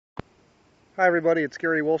Hi everybody, it's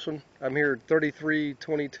Gary Wilson. I'm here at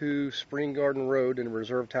 3322 Spring Garden Road in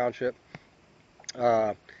Reserve Township.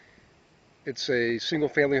 It's a single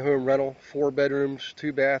family home rental, 4 bedrooms,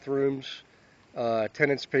 2 bathrooms,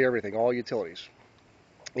 tenants pay everything, all utilities.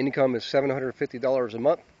 Income is $750 a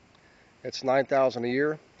month. It's $9,000 a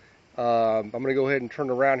year. I'm going to go ahead and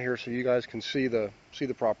turn around here so you guys can see the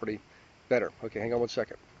property better. Okay, hang on one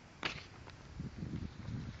second.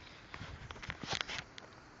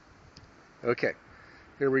 Okay,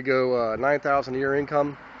 here we go. $9,000 a year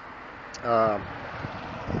income.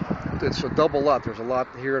 It's a double lot. There's a lot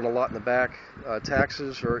here and a lot in the back.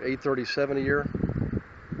 Taxes are $837 a year.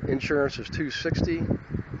 Insurance is $260.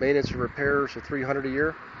 Maintenance and repairs are $300 a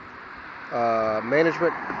year.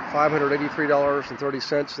 Management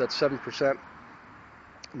 $583.30. That's 7%.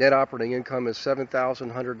 Net operating income is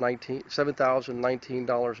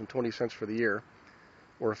 $7,019.20 for the year,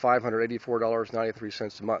 or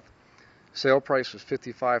 $584.93 a month. Sale price is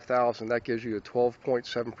 $55,000. That gives you a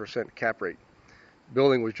 12.7% cap rate.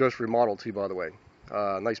 Building was just remodeled too, by the way.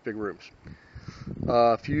 Nice big rooms.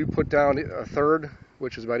 If you put down a third,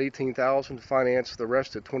 which is about $18,000, to finance the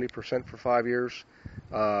rest at 20% for 5 years.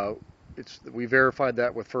 We verified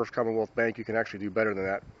that with First Commonwealth Bank. You can actually do better than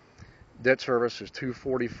that. Debt service is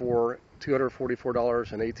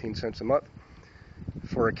 $244.18 a month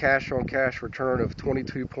for a cash-on-cash return of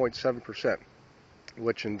 22.7%,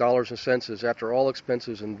 which in dollars and cents is, after all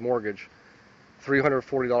expenses and mortgage,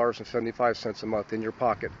 $340.75 a month in your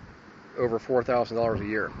pocket, over $4,000 a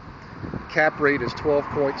year. Cap rate is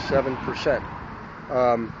 12.7%.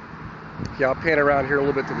 Yeah, I'll pan around here a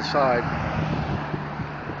little bit to the side.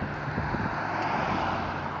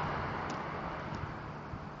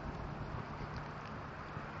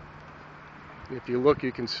 If you look,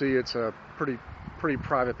 you can see it's a pretty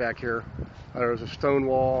private back here. There's a stone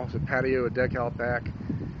wall, there's a patio, a deck out back,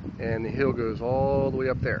 and the hill goes all the way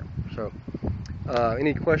up there. So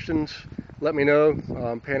any questions, let me know.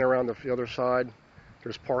 Pan around the other side.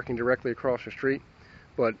 There's parking directly across the street.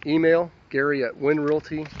 But email Gary at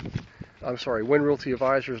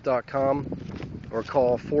winrealtyadvisors.com or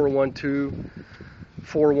call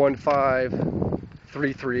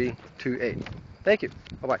 412-415-3328. Thank you.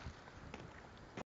 Bye-bye.